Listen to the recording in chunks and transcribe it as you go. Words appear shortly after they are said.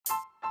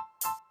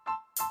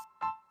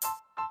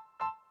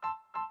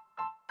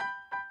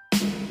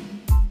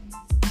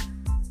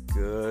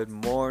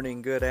Good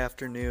morning, good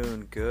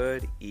afternoon,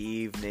 good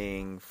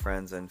evening,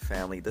 friends and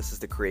family. This is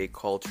the Create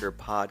Culture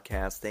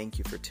podcast. Thank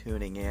you for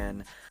tuning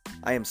in.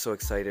 I am so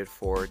excited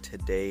for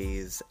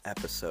today's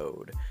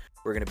episode.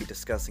 We're going to be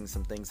discussing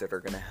some things that are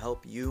going to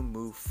help you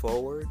move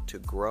forward, to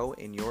grow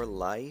in your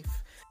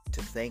life,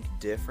 to think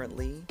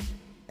differently.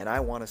 And I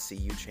want to see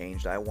you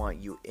changed. I want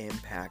you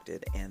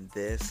impacted, and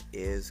this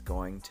is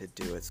going to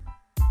do it.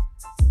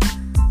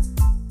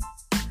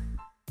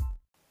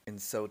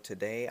 And so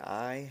today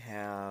I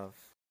have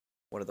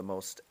one of the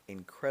most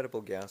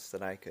incredible guests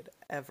that I could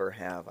ever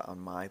have on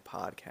my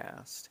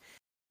podcast.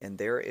 And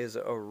there is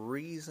a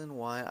reason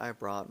why I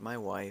brought my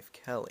wife,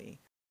 Kelly,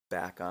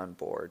 back on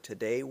board.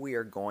 Today we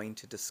are going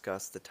to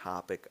discuss the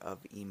topic of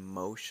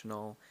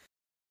emotional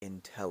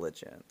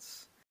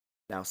intelligence.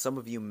 Now, some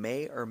of you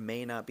may or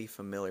may not be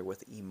familiar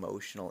with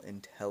emotional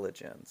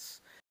intelligence,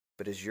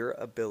 but is your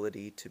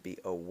ability to be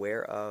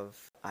aware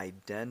of,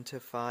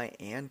 identify,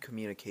 and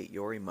communicate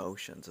your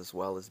emotions, as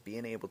well as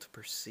being able to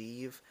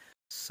perceive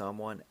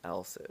someone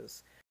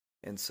else's.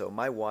 And so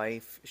my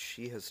wife,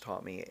 she has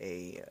taught me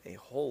a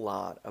whole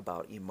lot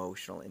about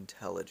emotional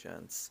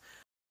intelligence.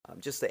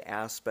 Just the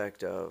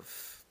aspect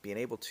of being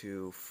able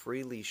to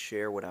freely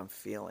share what I'm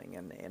feeling.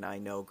 And I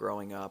know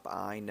growing up,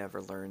 I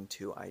never learned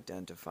to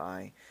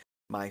identify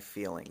my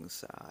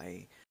feelings.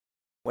 I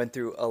went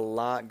through a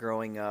lot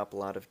growing up, a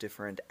lot of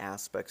different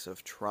aspects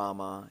of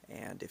trauma,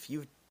 and if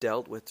you've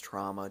dealt with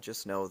trauma,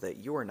 just know that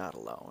you are not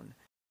alone.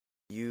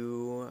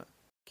 You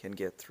can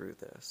get through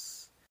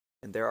this.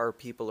 And there are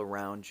people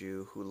around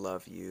you who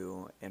love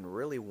you and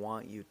really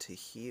want you to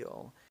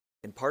heal.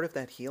 And part of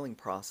that healing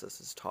process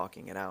is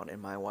talking it out,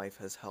 and my wife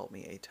has helped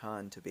me a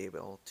ton to be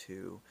able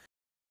to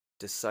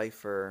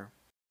decipher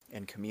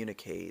and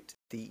communicate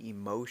the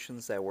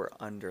emotions that were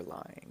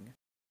underlying.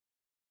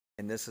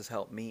 And this has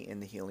helped me in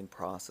the healing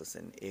process,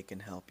 and it can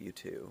help you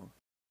too.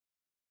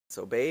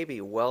 So, baby,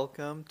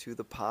 welcome to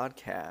the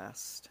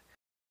podcast.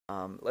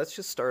 Let's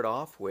just start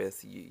off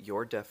with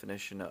your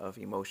definition of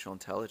emotional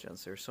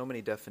intelligence. There are so many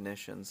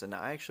definitions, and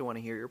I actually want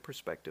to hear your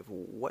perspective.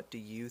 What do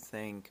you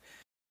think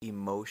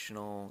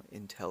emotional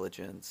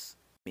intelligence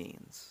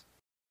means?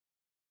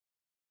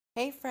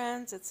 Hey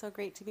friends, it's so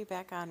great to be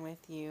back on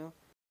with you.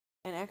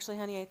 And actually,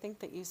 honey, I think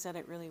that you said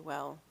it really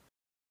well.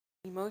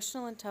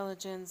 Emotional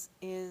intelligence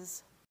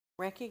is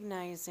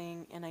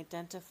recognizing and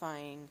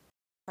identifying,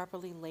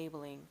 properly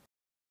labeling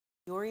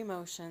your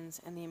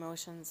emotions and the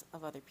emotions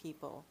of other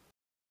people.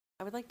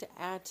 I would like to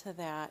add to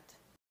that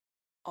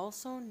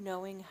also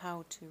knowing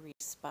how to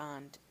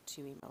respond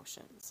to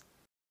emotions,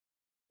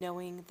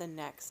 knowing the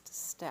next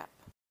step.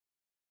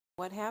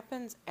 What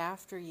happens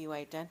after you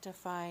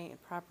identify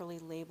and properly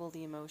label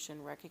the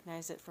emotion,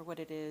 recognize it for what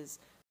it is,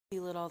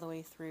 feel it all the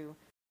way through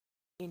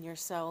in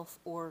yourself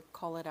or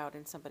call it out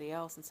in somebody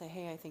else and say,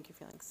 hey, I think you're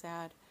feeling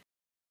sad,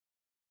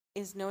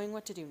 is knowing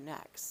what to do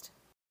next.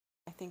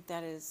 I think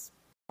that is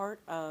part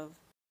of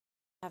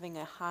having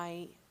a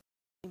high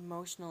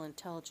emotional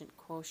intelligent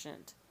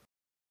quotient,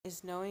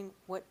 is knowing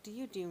what do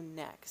you do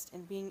next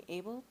and being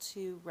able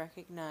to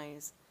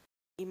recognize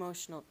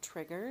emotional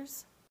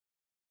triggers,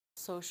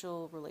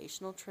 social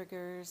relational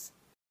triggers,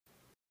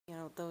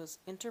 those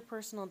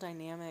interpersonal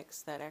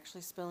dynamics that actually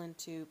spill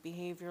into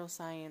behavioral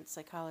science,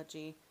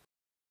 psychology.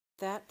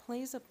 That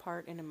plays a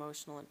part in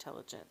emotional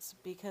intelligence,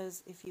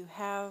 because if you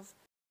have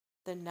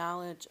the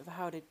knowledge of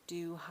how to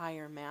do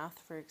higher math,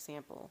 for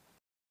example,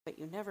 but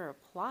you never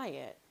apply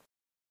it,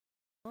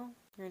 well,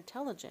 you're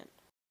intelligent,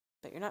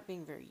 but you're not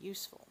being very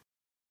useful.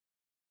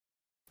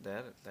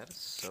 That is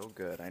so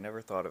good. I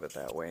never thought of it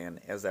that way. And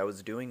as I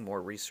was doing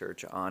more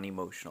research on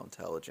emotional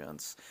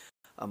intelligence,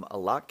 a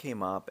lot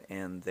came up,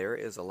 and there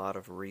is a lot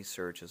of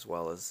research as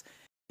well as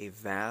a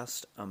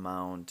vast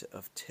amount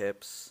of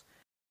tips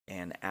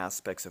and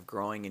aspects of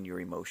growing in your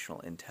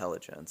emotional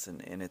intelligence.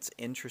 And it's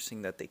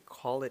interesting that they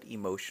call it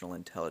emotional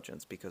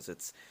intelligence because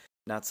it's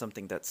not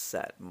something that's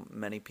set.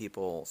 Many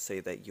people say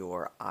that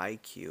your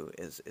IQ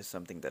is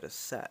something that is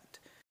set.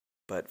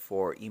 But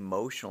for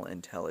emotional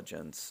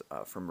intelligence,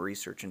 from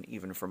research and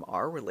even from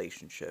our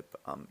relationship,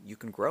 you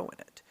can grow in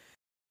it.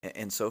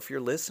 And so, if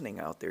you're listening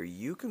out there,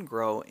 you can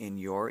grow in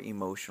your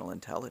emotional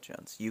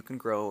intelligence. You can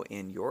grow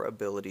in your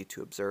ability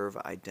to observe,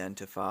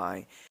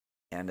 identify,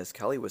 and as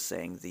Kelly was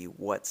saying, the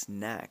what's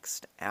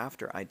next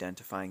after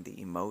identifying the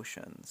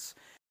emotions.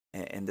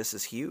 And this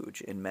is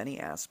huge in many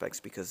aspects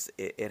because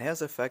it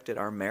has affected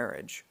our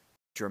marriage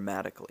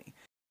dramatically.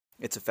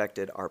 It's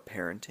affected our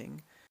parenting.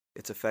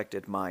 It's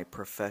affected my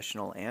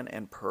professional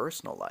and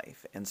personal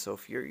life. And so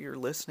if you're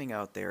listening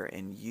out there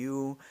and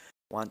you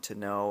want to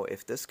know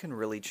if this can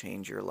really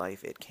change your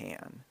life, it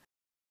can.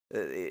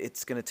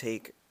 It's going to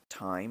take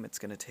time, it's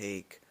going to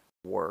take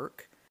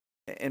work,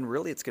 and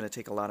really it's going to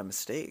take a lot of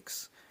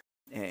mistakes.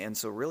 And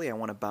so really I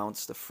want to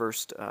bounce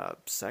the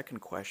second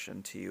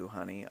question to you,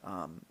 honey.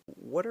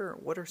 What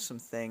are some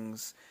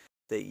things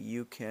that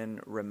you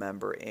can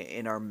remember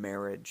in our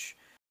marriage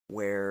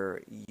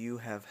where you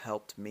have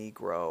helped me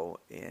grow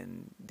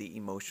in the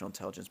emotional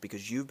intelligence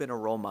because you've been a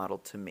role model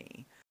to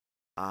me.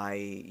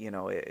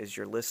 As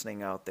you're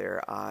listening out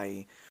there,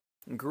 I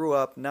grew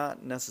up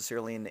not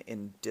necessarily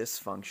in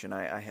dysfunction.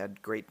 I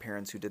had great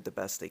parents who did the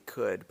best they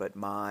could, but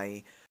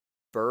my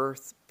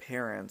birth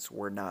parents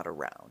were not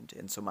around.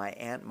 And so my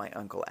aunt and my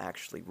uncle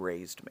actually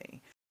raised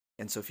me.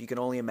 And so if you can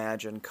only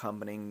imagine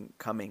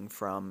coming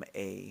from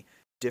a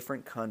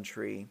different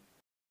country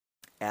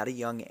at a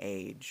young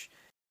age,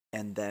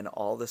 and then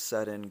all of a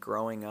sudden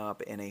growing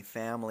up in a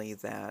family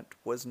that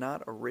was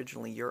not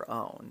originally your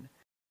own,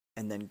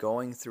 and then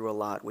going through a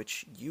lot,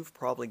 which you're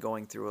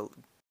going through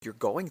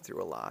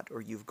a lot,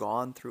 or you've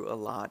gone through a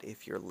lot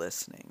if you're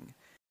listening.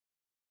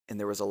 And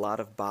there was a lot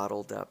of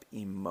bottled up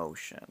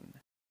emotion.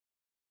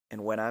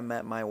 And when I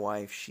met my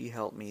wife, she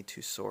helped me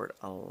to sort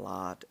a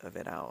lot of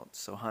it out.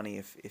 So, honey,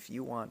 if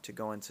you want to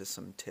go into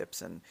some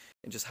tips and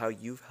just how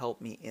you've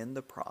helped me in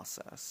the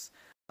process,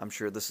 I'm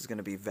sure this is going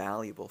to be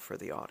valuable for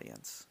the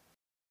audience.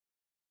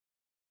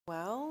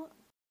 Well,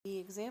 the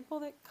example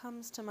that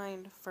comes to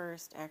mind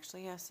first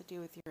actually has to do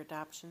with your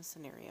adoption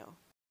scenario.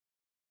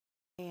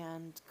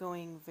 And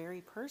going very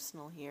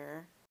personal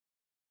here,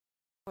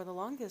 for the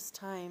longest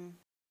time,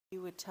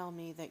 you would tell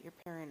me that your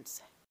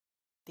parents,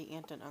 the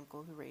aunt and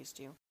uncle who raised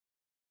you,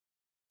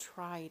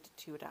 tried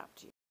to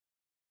adopt you.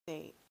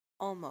 They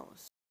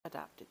almost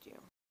adopted you.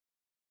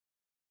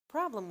 The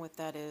problem with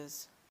that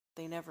is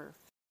they never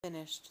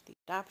finished the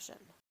adoption.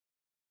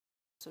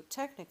 So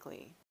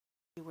technically,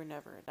 you were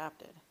never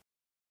adopted.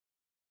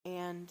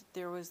 And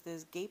there was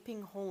this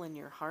gaping hole in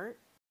your heart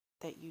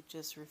that you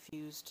just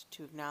refused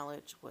to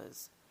acknowledge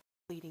was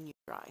bleeding you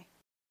dry.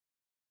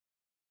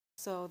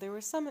 So there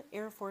was some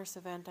Air Force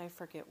event, I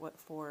forget what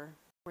for,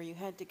 where you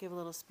had to give a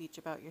little speech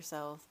about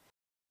yourself,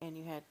 and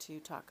you had to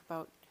talk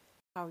about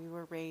how you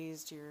were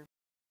raised, your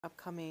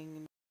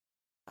upcoming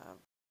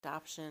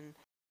adoption,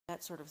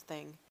 that sort of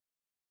thing.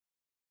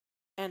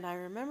 And I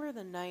remember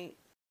the night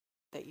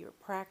that you were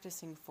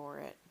practicing for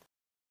it,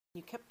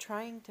 you kept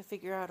trying to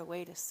figure out a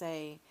way to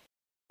say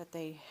that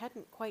they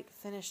hadn't quite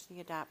finished the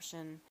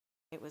adoption,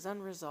 it was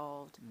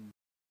unresolved,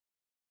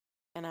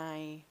 and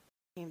I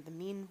became the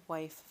mean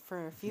wife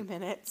for a few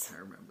minutes. I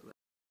remember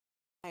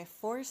that. I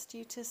forced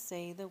you to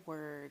say the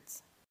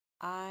words,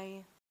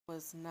 "I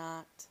was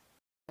not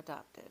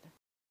adopted."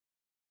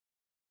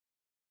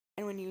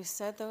 And when you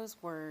said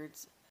those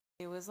words,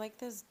 it was like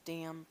this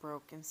dam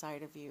broke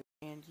inside of you,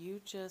 and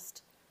you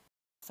just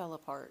fell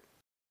apart.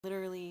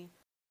 Literally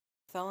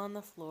fell on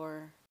the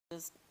floor,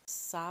 just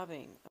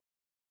sobbing,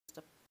 just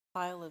a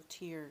pile of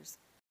tears.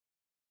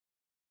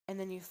 And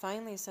then you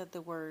finally said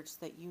the words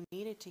that you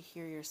needed to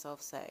hear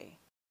yourself say.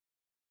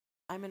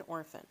 "I'm an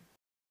orphan.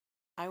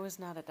 I was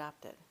not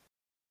adopted.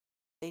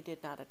 They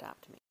did not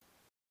adopt me."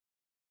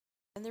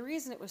 And the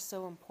reason it was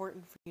so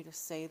important for you to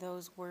say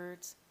those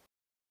words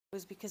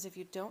was because if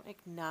you don't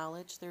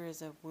acknowledge there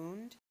is a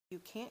wound, you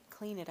can't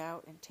clean it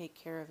out and take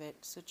care of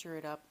it, suture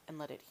it up, and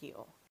let it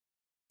heal.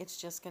 It's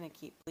just going to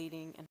keep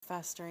bleeding and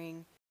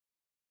festering.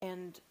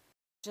 And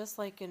just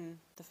like in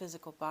the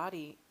physical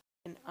body,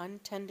 an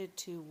untended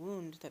to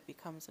wound that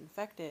becomes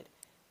infected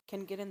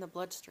can get in the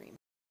bloodstream.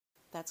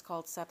 That's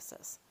called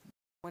sepsis.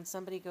 When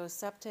somebody goes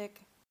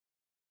septic,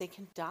 they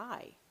can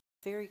die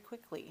very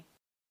quickly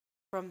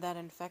from that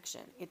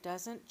infection. It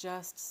doesn't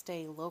just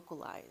stay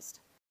localized.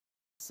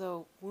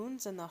 So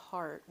wounds in the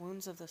heart,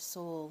 wounds of the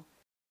soul,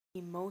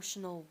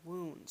 emotional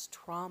wounds,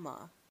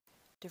 trauma,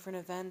 different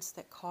events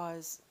that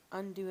cause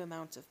undue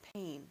amounts of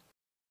pain,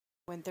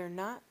 when they're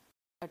not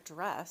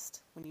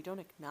addressed, when you don't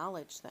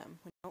acknowledge them,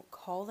 when you don't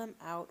call them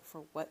out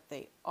for what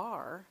they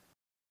are,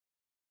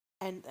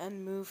 and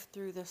then move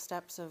through the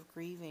steps of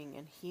grieving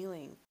and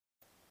healing,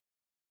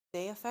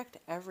 they affect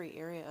every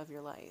area of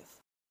your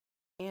life.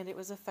 And it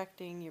was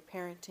affecting your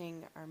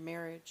parenting, our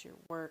marriage, your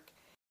work.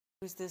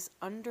 It was this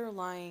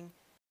underlying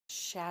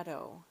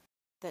shadow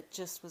that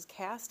just was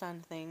cast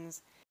on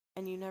things,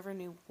 and you never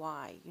knew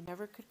why. You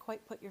never could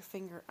quite put your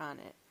finger on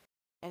it.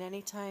 And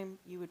anytime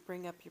you would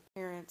bring up your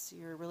parents,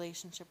 your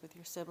relationship with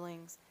your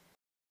siblings,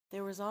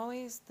 there was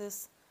always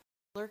this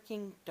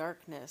lurking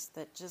darkness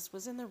that just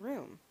was in the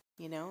room,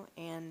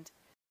 and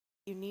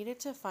you needed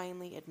to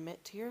finally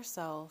admit to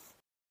yourself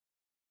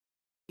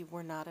you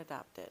were not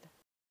adopted.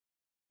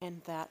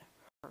 And that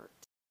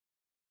hurt.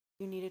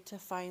 You needed to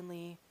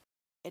finally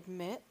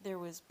admit there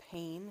was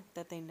pain,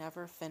 that they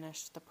never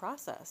finished the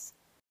process.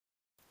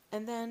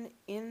 And then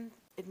in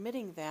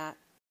admitting that,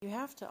 you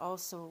have to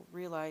also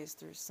realize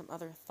there's some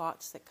other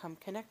thoughts that come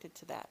connected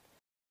to that.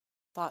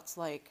 Thoughts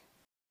like,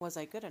 was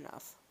I good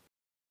enough?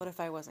 What if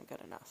I wasn't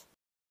good enough?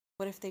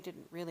 What if they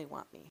didn't really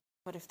want me?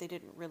 What if they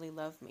didn't really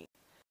love me?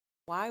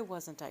 Why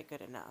wasn't I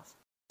good enough?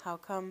 How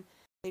come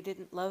they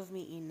didn't love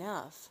me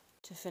enough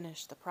to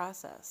finish the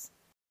process?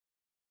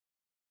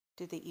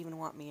 Did they even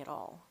want me at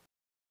all?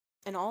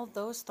 And all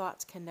those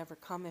thoughts can never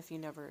come if you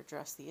never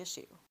address the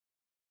issue.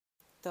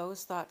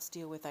 Those thoughts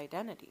deal with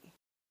identity.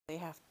 They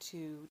have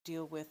to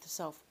deal with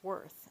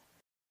self-worth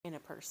in a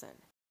person.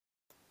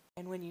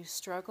 And when you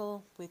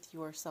struggle with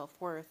your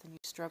self-worth and you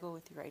struggle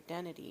with your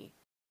identity,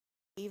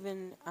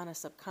 even on a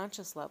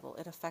subconscious level,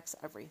 it affects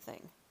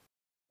everything.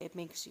 It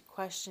makes you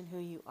question who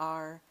you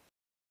are.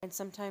 And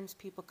sometimes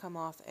people come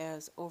off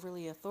as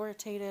overly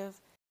authoritative,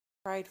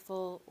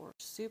 prideful, or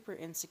super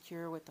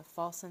insecure with a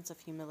false sense of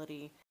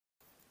humility.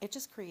 It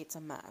just creates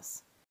a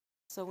mess.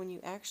 So when you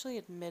actually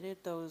admitted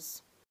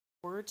those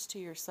words to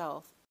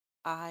yourself,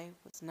 I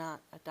was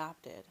not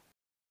adopted,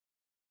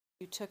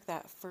 you took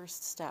that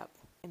first step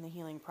in the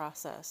healing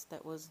process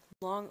that was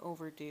long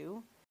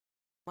overdue,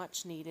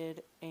 much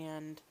needed,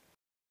 and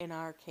in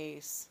our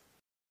case,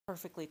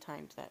 perfectly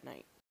timed that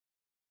night.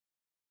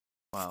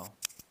 Wow.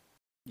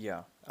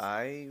 Yeah,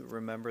 I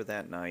remember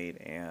that night,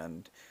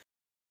 and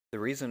the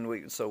reason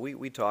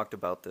we talked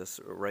about this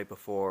right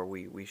before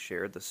we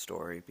shared the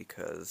story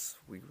because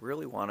we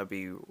really want to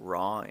be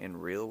raw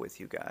and real with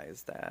you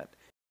guys that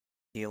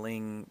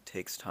healing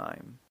takes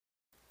time.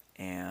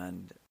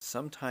 And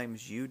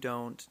sometimes you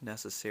don't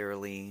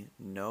necessarily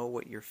know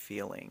what you're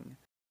feeling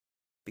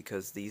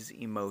because these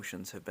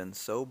emotions have been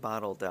so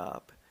bottled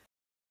up,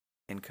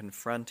 and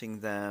confronting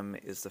them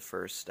is the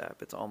first step.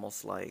 It's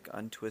almost like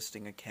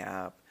untwisting a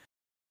cap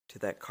to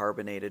that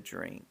carbonated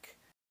drink,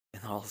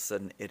 and all of a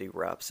sudden it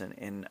erupts.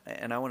 And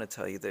I want to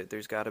tell you that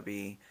there's got to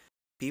be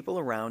people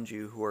around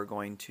you who are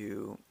going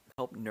to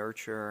help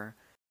nurture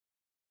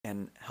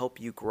and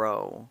help you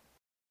grow,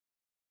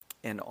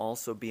 and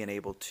also being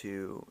able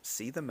to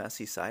see the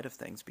messy side of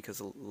things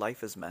because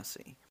life is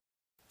messy.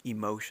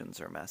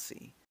 Emotions are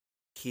messy.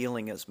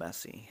 Healing is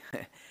messy.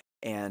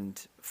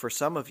 And for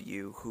some of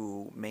you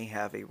who may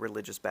have a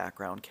religious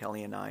background,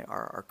 Kelly and I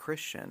are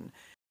Christian.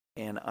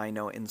 And I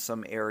know in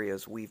some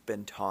areas we've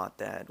been taught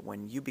that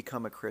when you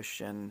become a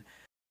Christian,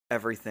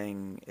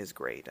 everything is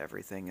great,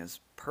 everything is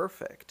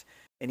perfect.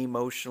 And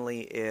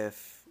emotionally,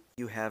 if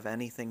you have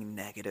anything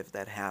negative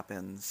that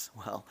happens,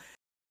 well,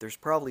 there's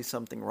probably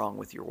something wrong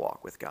with your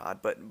walk with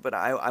God. But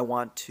I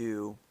want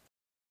to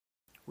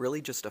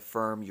really just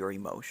affirm your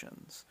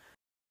emotions.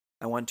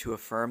 I want to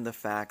affirm the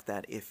fact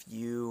that if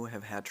you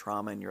have had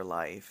trauma in your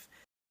life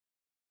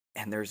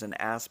and there's an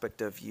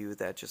aspect of you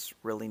that just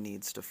really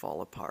needs to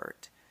fall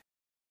apart,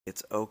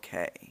 it's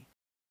okay.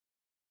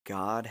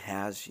 God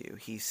has you.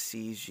 He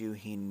sees you.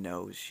 He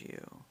knows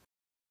you.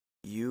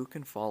 You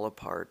can fall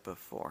apart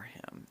before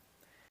Him.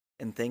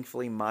 And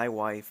thankfully, my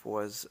wife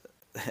was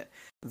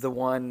the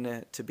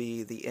one to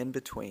be the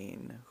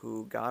in-between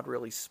who God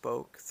really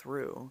spoke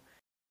through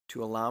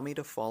to allow me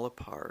to fall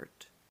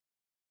apart,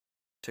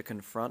 to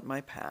confront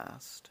my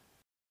past,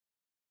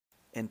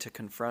 and to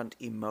confront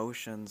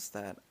emotions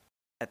that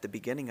at the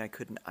beginning I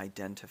couldn't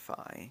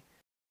identify.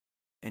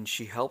 And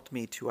she helped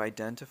me to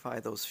identify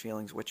those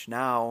feelings, which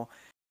now,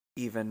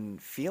 even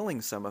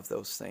feeling some of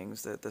those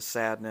things, the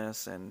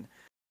sadness and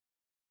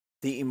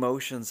the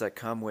emotions that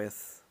come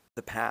with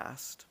the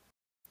past,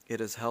 it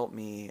has helped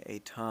me a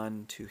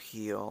ton to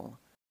heal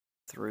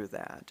through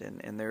that.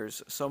 And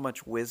there's so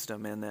much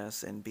wisdom in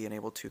this and being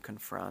able to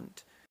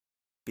confront,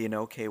 being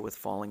okay with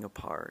falling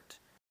apart,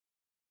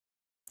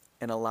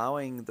 and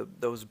allowing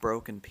those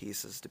broken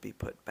pieces to be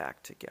put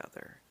back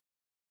together.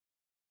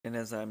 And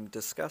as I'm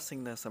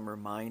discussing this, I'm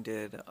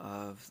reminded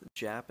of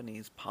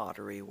Japanese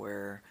pottery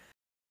where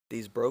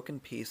these broken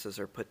pieces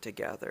are put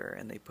together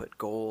and they put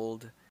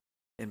gold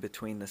in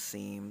between the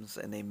seams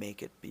and they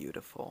make it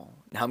beautiful.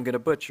 Now I'm going to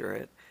butcher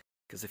it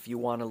because if you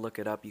want to look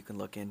it up, you can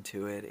look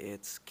into it.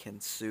 It's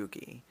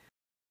kintsugi.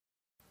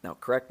 Now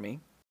correct me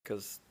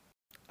because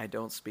I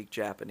don't speak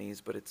Japanese,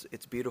 but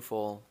it's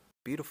beautiful,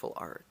 beautiful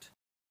art.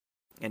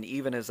 And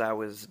even as I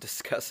was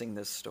discussing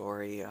this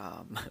story,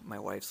 my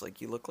wife's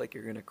like, "You look like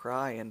you're gonna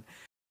cry," and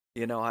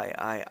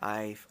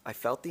I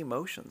felt the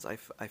emotions. I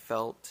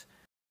felt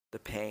the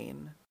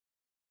pain,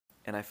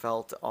 and I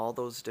felt all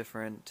those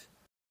different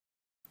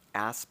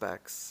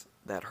aspects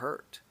that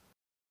hurt.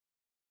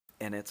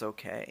 And it's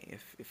okay.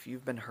 If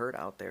you've been hurt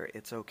out there,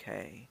 it's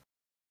okay.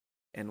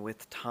 And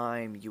with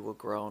time, you will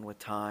grow, and with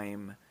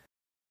time,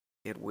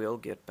 it will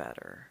get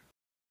better.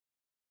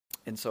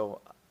 And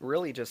so,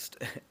 really, just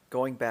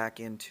going back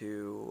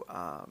into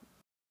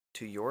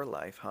to your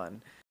life,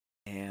 hun,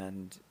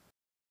 and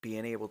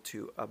being able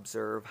to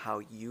observe how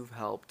you've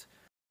helped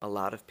a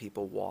lot of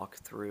people walk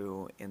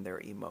through in their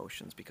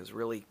emotions, because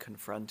really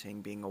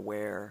confronting, being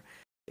aware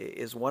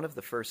is one of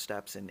the first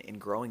steps in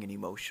growing an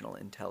emotional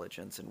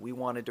intelligence. And we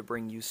wanted to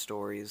bring you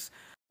stories,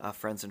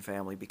 friends and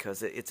family,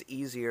 because it's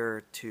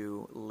easier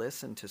to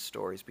listen to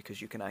stories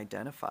because you can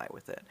identify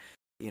with it.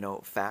 You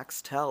know,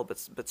 facts tell,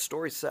 but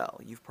stories sell.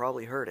 You've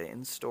probably heard it.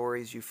 In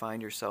stories, you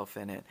find yourself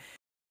in it,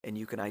 and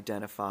you can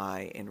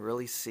identify and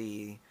really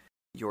see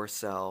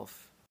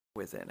yourself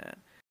within it.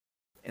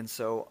 And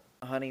so,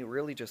 honey,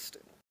 really just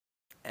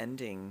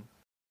ending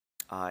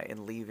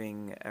and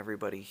leaving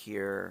everybody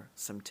here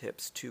some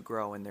tips to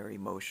grow in their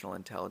emotional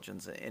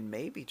intelligence, and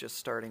maybe just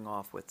starting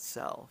off with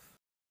self.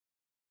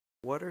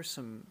 What are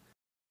some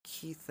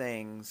key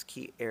things,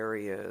 key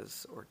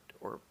areas,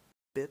 or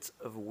bits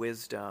of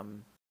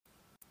wisdom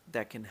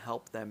that can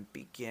help them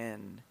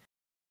begin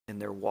in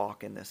their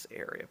walk in this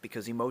area?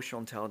 Because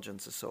emotional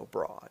intelligence is so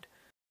broad.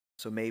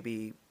 So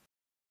maybe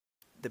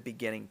the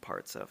beginning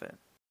parts of it.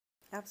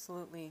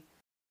 Absolutely.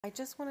 I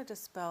just want to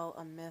dispel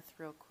a myth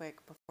real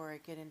quick before I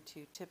get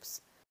into tips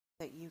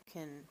that you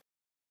can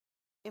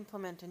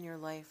implement in your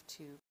life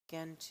to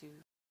begin to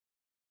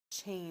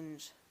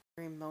change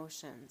your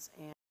emotions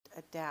and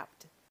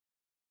adapt,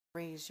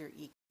 raise your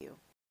EQ.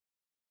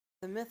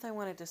 The myth I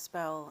want to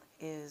dispel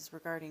is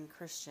regarding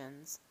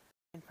Christians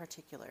in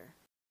particular.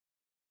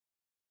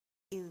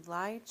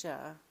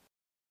 Elijah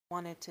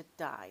wanted to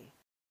die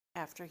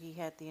after he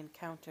had the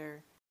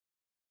encounter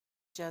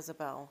with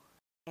Jezebel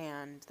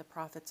and the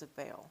prophets of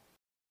Baal.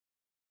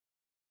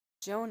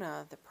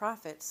 Jonah, the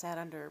prophet, sat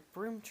under a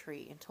broom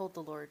tree and told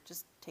the Lord,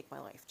 just take my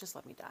life, just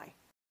let me die.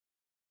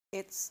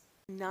 It's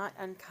not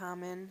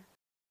uncommon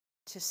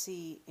to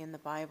see in the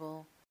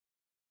Bible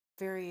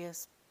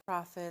various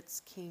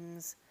prophets,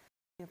 kings,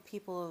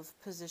 people of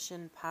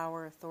position,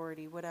 power,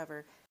 authority,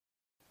 whatever,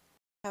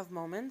 have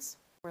moments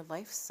where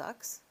life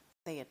sucks.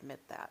 They admit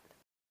that.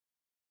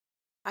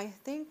 I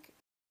think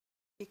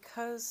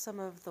because some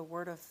of the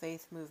word of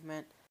faith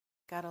movement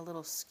got a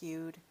little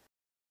skewed,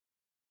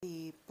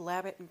 the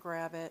blab it and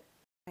grab it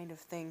kind of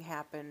thing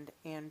happened,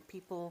 and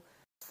people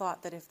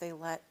thought that if they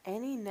let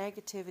any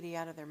negativity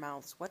out of their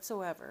mouths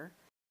whatsoever,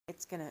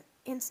 it's going to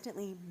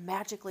instantly,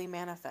 magically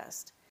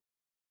manifest.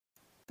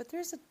 But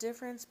there's a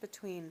difference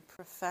between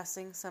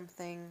professing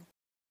something,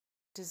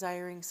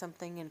 desiring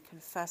something, and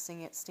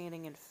confessing it,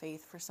 standing in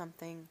faith for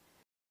something,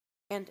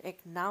 and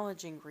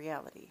acknowledging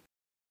reality.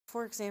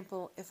 For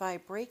example, if I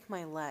break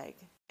my leg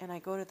and I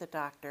go to the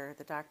doctor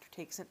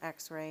takes an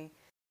x-ray,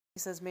 he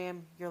says,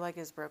 ma'am, your leg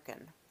is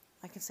broken.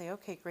 I can say,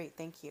 okay, great,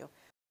 thank you.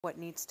 What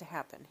needs to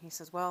happen? He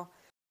says, well,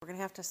 we're going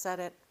to have to set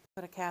it,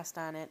 put a cast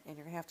on it, and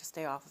you're going to have to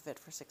stay off of it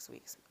for 6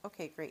 weeks.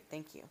 Okay, great,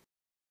 thank you.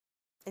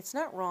 It's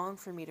not wrong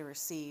for me to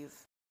receive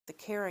the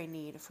care I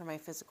need for my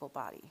physical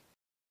body,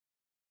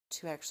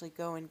 to actually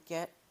go and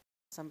get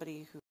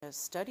somebody who has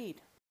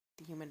studied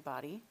the human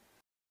body,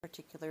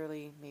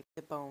 particularly maybe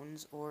the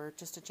bones, or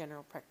just a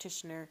general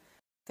practitioner,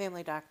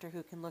 family doctor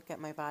who can look at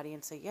my body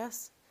and say,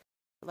 yes,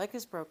 your leg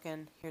is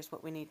broken, here's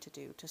what we need to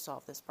do to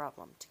solve this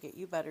problem, to get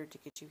you better, to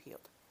get you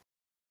healed.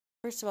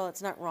 First of all,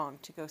 it's not wrong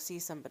to go see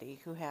somebody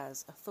who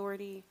has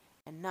authority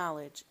and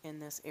knowledge in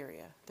this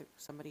area,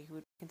 somebody who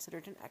would be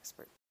considered an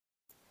expert.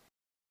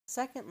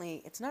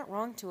 Secondly, it's not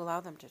wrong to allow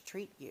them to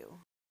treat you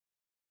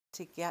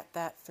to get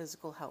that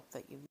physical help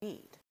that you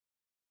need,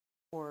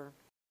 or,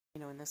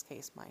 in this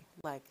case, my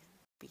leg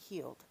be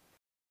healed.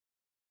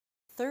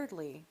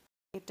 Thirdly,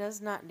 it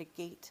does not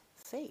negate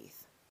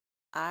faith.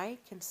 I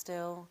can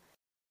still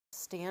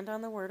stand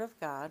on the Word of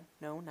God.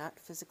 No, not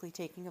physically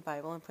taking a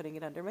Bible and putting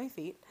it under my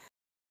feet.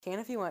 Can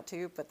if you want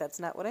to, but that's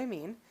not what I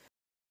mean.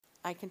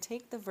 I can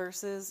take the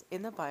verses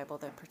in the Bible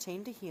that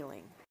pertain to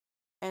healing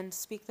and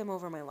speak them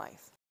over my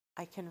life.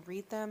 I can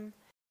read them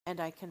and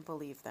I can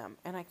believe them,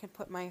 and I can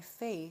put my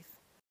faith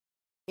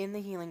in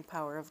the healing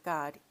power of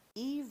God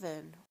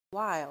even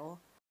while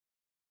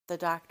the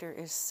doctor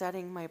is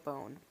setting my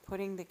bone,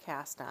 putting the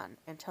cast on,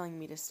 and telling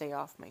me to stay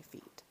off my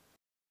feet.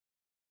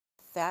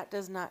 That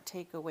does not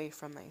take away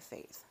from my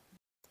faith.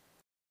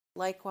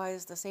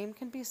 Likewise, the same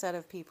can be said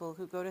of people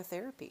who go to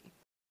therapy,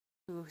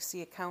 who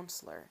see a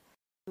counselor,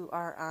 who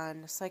are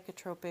on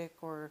psychotropic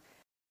or,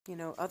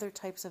 other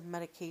types of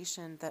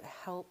medication that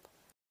help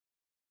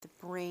the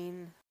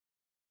brain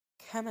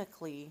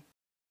chemically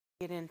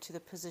get into the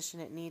position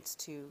it needs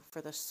to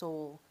for the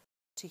soul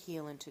to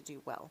heal and to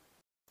do well.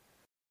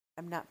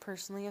 I'm not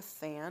personally a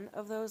fan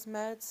of those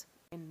meds.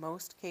 In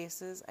most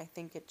cases, I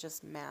think it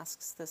just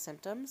masks the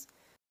symptoms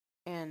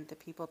and the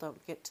people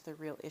don't get to the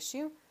real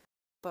issue.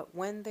 But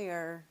when they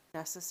are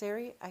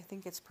necessary, I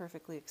think it's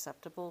perfectly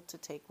acceptable to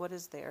take what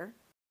is there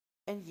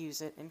and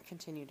use it and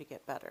continue to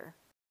get better.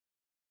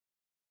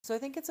 So I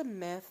think it's a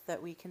myth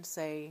that we can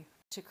say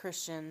to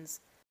Christians,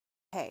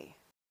 hey,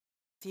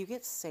 if you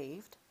get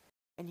saved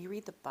and you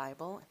read the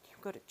Bible and you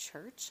go to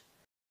church,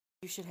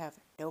 you should have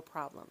no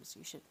problems.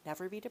 You should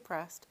never be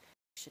depressed.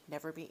 You should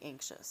never be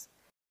anxious.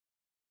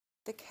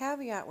 The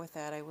caveat with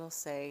that, I will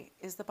say,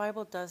 is the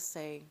Bible does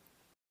say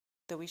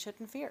that we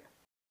shouldn't fear,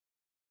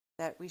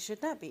 that we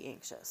should not be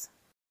anxious.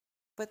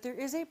 But there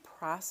is a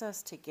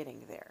process to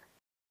getting there.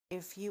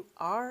 If you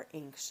are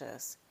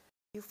anxious,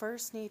 you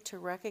first need to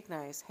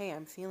recognize, hey,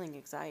 I'm feeling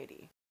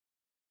anxiety.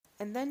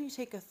 And then you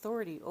take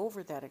authority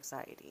over that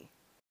anxiety.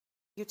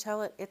 You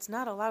tell it it's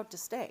not allowed to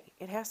stay.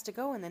 It has to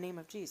go in the name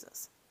of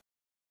Jesus.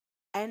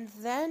 And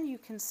then you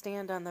can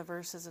stand on the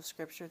verses of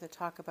Scripture that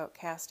talk about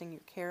casting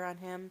your care on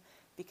Him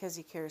because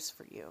He cares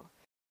for you.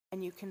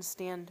 And you can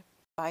stand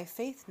by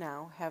faith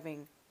now,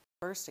 having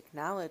first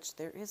acknowledged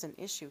there is an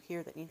issue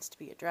here that needs to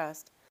be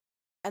addressed,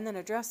 and then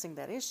addressing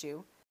that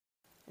issue.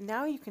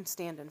 Now you can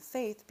stand in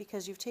faith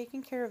because you've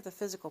taken care of the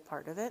physical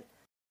part of it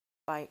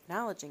by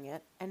acknowledging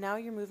it, and now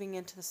you're moving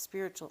into the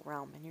spiritual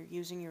realm and you're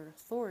using your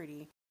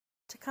authority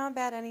to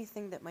combat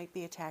anything that might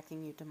be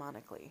attacking you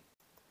demonically.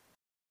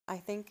 I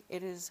think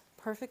it is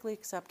perfectly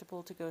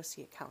acceptable to go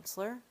see a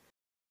counselor,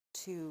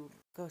 to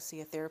go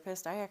see a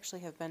therapist. I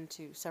actually have been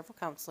to several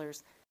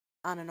counselors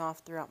on and off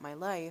throughout my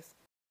life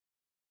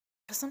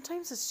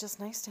Sometimes it's just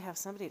nice to have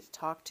somebody to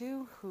talk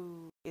to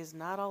who is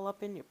not all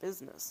up in your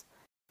business,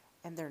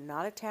 and they're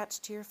not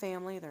attached to your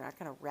family. They're not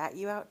going to rat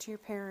you out to your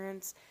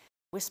parents,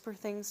 whisper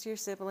things to your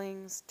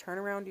siblings, turn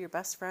around to your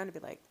best friend and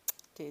be like,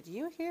 "Did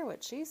you hear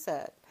what she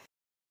said?"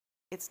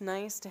 It's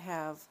nice to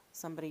have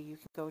somebody you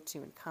can go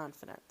to in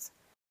confidence.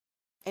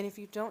 And if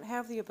you don't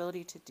have the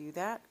ability to do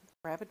that,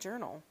 grab a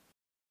journal.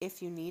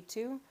 If you need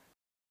to,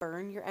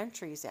 burn your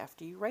entries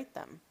after you write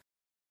them.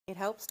 It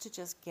helps to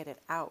just get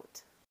it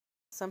out.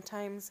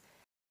 Sometimes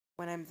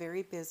when I'm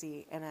very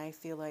busy and I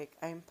feel like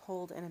I'm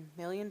pulled in a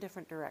million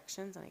different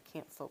directions and I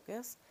can't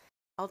focus,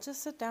 I'll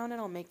just sit down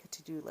and I'll make a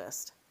to-do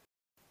list.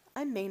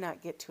 I may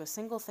not get to a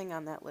single thing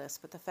on that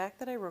list, but the fact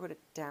that I wrote it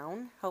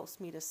down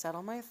helps me to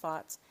settle my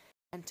thoughts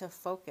and to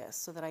focus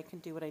so that I can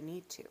do what I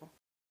need to.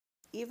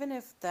 Even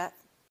if that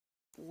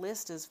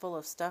list is full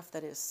of stuff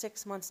that is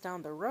 6 months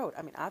down the road,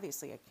 I mean,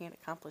 obviously I can't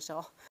accomplish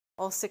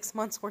all 6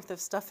 months worth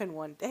of stuff in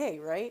one day,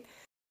 right?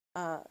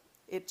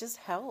 It just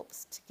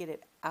helps to get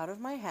it out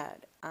of my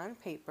head on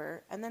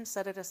paper and then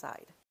set it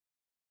aside.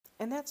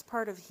 And that's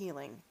part of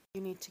healing. You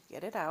need to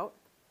get it out,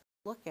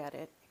 look at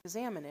it,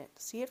 examine it,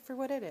 see it for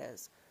what it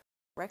is,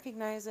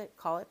 recognize it,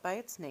 call it by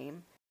its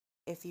name.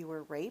 If you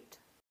were raped,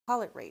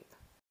 call it rape.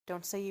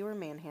 Don't say you were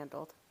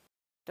manhandled.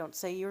 Don't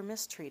say you were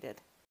mistreated.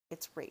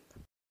 It's rape.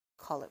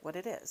 Call it what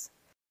it is.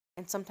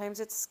 And sometimes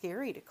it's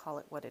scary to call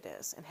it what it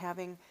is. And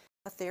having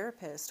a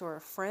therapist or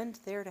a friend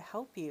there to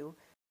help you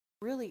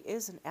really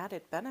is an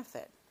added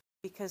benefit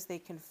because they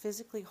can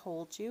physically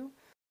hold you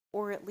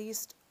or at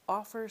least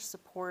offer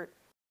support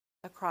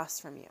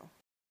across from you.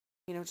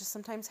 You know, just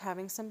sometimes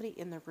having somebody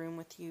in the room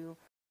with you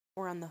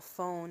or on the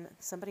phone,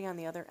 somebody on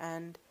the other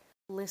end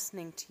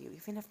listening to you,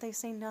 even if they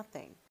say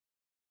nothing,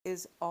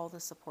 is all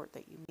the support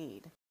that you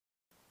need.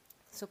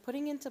 So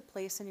putting into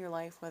place in your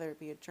life, whether it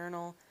be a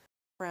journal,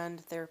 friend,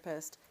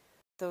 therapist,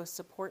 those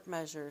support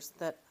measures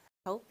that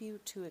help you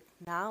to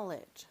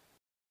acknowledge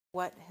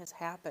what has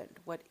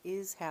happened, what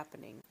is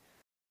happening,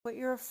 what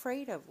you're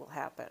afraid of will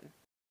happen.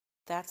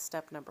 That's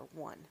step number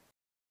one.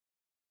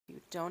 If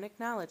you don't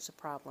acknowledge the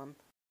problem,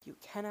 you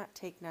cannot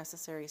take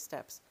necessary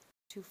steps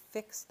to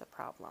fix the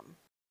problem.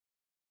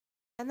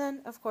 And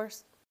then, of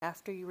course,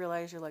 after you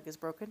realize your leg is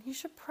broken, you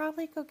should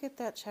probably go get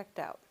that checked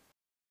out.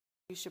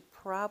 You should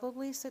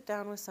probably sit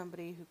down with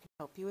somebody who can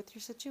help you with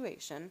your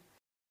situation,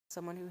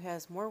 someone who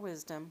has more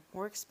wisdom,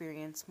 more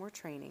experience, more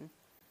training,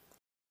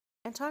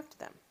 and talk to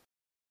them.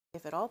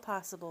 If at all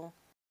possible,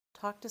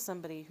 talk to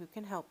somebody who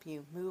can help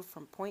you move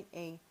from point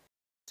A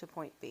to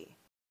point B.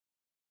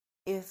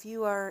 If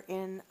you are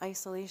in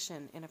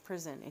isolation in a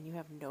prison and you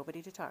have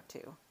nobody to talk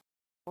to,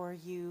 or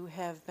you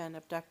have been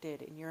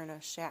abducted and you're in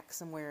a shack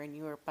somewhere and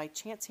you are by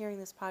chance hearing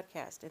this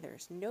podcast and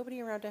there's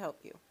nobody around to help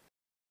you,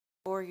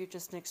 or you're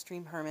just an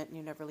extreme hermit and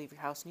you never leave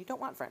your house and you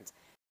don't want friends,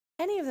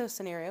 any of those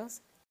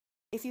scenarios,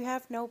 if you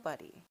have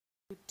nobody,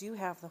 you do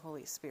have the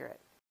Holy Spirit.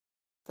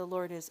 The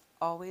Lord is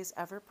always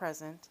ever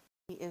present.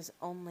 He is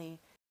only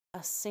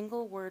a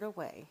single word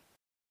away.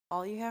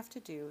 All you have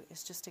to do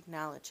is just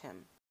acknowledge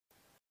him.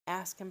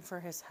 Ask him for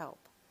his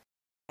help.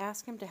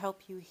 Ask him to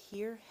help you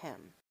hear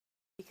him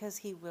because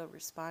he will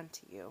respond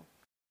to you.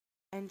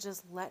 And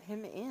just let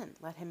him in.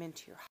 Let him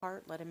into your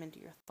heart. Let him into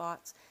your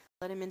thoughts.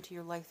 Let him into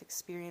your life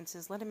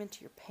experiences. Let him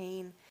into your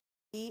pain.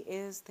 He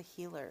is the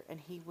healer and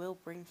he will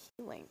bring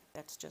healing.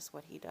 That's just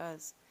what he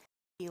does.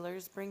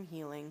 Healers bring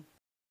healing.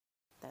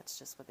 That's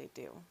just what they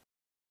do.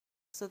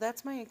 So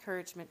that's my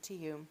encouragement to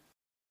you.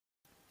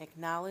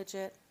 Acknowledge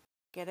it,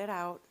 get it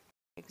out,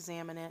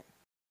 examine it,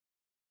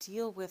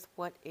 deal with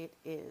what it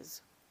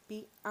is.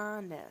 Be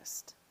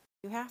honest.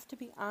 You have to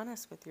be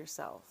honest with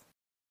yourself.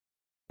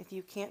 If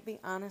you can't be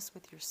honest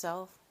with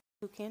yourself,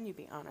 who can you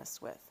be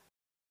honest with?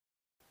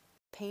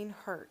 Pain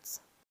hurts,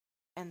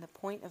 and the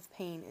point of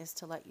pain is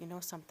to let you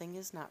know something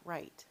is not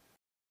right.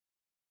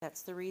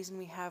 That's the reason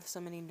we have so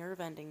many nerve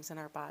endings in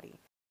our body.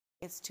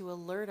 It's to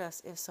alert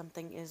us if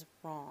something is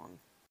wrong.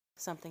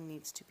 Something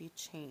needs to be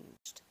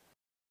changed.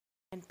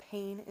 And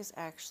pain is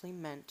actually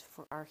meant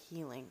for our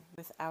healing.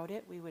 Without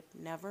it, we would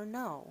never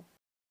know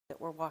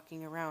that we're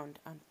walking around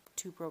on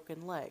 2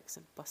 broken legs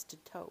and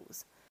busted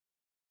toes.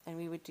 And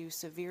we would do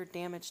severe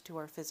damage to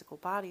our physical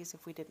bodies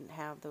if we didn't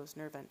have those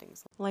nerve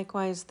endings.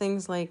 Likewise,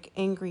 things like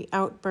angry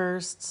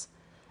outbursts,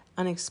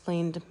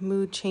 unexplained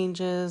mood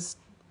changes,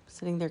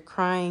 sitting there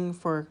crying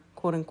for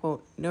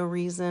quote-unquote no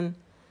reason.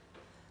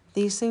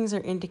 These things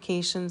are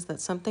indications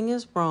that something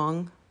is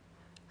wrong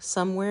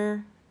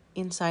somewhere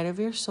inside of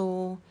your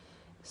soul,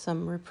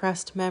 some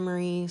repressed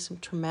memory, some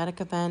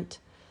traumatic event.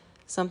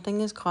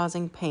 Something is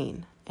causing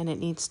pain and it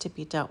needs to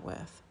be dealt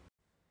with.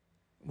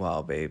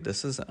 Wow, babe,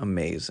 this is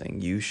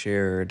amazing. You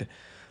shared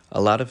a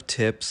lot of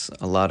tips,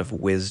 a lot of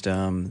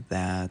wisdom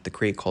that the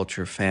Create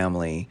Culture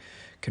family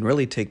can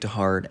really take to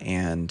heart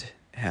and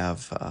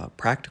have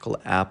practical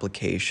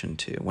application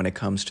to when it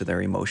comes to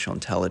their emotional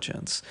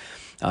intelligence.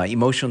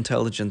 Emotional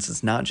intelligence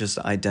is not just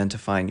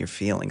identifying your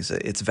feelings.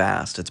 It's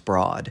vast, it's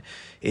broad,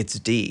 it's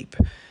deep.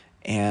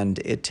 And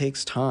it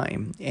takes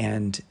time.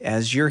 And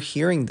as you're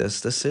hearing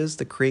this is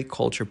the Create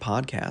Culture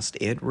podcast.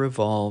 It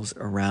revolves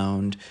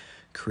around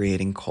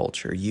creating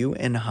culture. You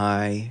and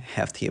I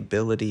have the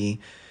ability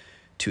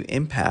to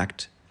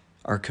impact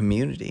our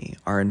community,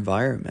 our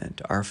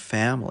environment, our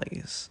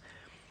families.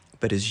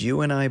 But as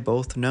you and I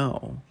both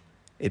know,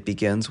 it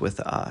begins with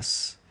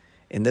us.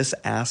 In this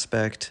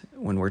aspect,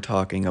 when we're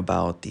talking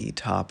about the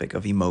topic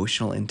of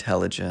emotional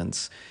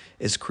intelligence,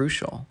 is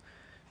crucial.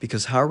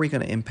 Because how are we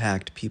going to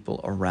impact people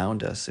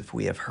around us if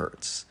we have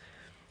hurts?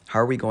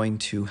 How are we going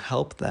to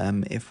help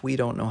them if we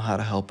don't know how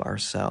to help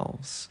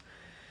ourselves?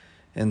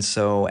 And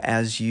so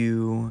as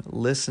you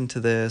listen to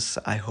this,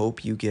 I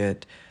hope you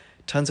get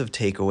tons of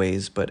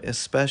takeaways, but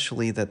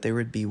especially that there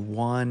would be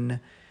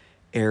one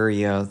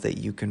area that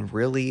you can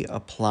really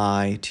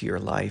apply to your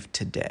life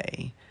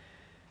today.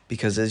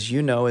 Because as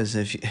you know,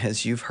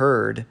 as you've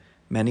heard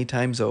many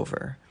times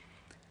over,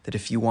 that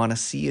if you want to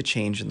see a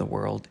change in the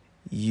world,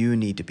 you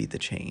need to be the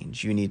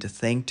change. You need to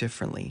think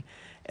differently,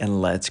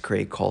 and let's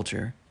create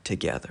culture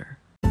together.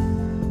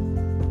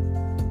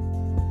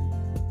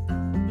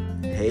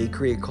 Hey,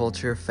 Create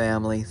Culture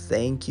family,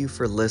 thank you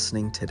for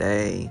listening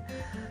today.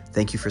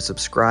 Thank you for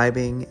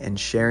subscribing and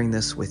sharing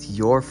this with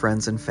your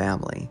friends and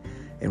family,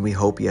 and we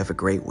hope you have a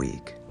great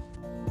week.